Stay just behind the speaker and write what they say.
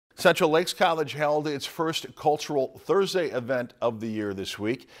Central Lakes College held its first Cultural Thursday event of the year this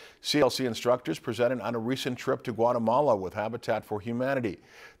week. CLC instructors presented on a recent trip to Guatemala with Habitat for Humanity.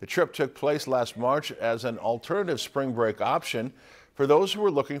 The trip took place last March as an alternative spring break option for those who were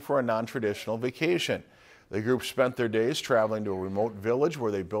looking for a non-traditional vacation. The group spent their days traveling to a remote village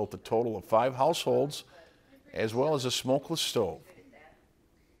where they built a total of 5 households, as well as a smokeless stove.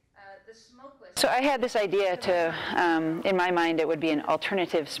 So I had this idea to, in my mind, it would be an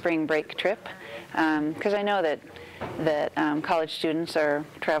alternative spring break trip, because I know that college students are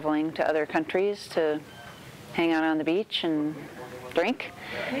traveling to other countries to hang out on the beach and drink.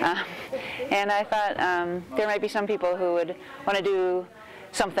 And I thought there might be some people who would want to do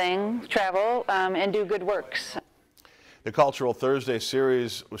something, travel, and do good works. The Cultural Thursday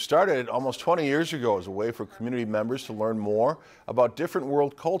series was started almost 20 years ago as a way for community members to learn more about different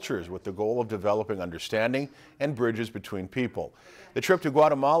world cultures with the goal of developing understanding and bridges between people. The trip to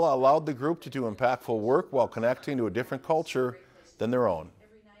Guatemala allowed the group to do impactful work while connecting to a different culture than their own.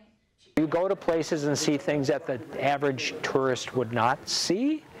 You go to places and see things that the average tourist would not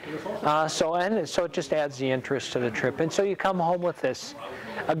see, so it just adds the interest to the trip. And so you come home with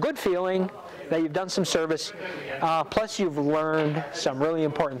a good feeling that you've done some service, plus you've learned some really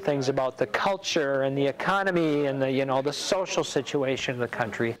important things about the culture and the economy and the social situation of the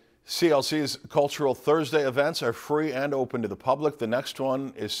country. CLC's Cultural Thursday events are free and open to the public. The next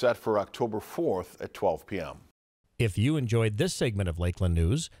one is set for October 4th at 12 p.m. If you enjoyed this segment of Lakeland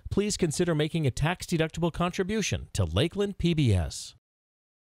News, please consider making a tax-deductible contribution to Lakeland PBS.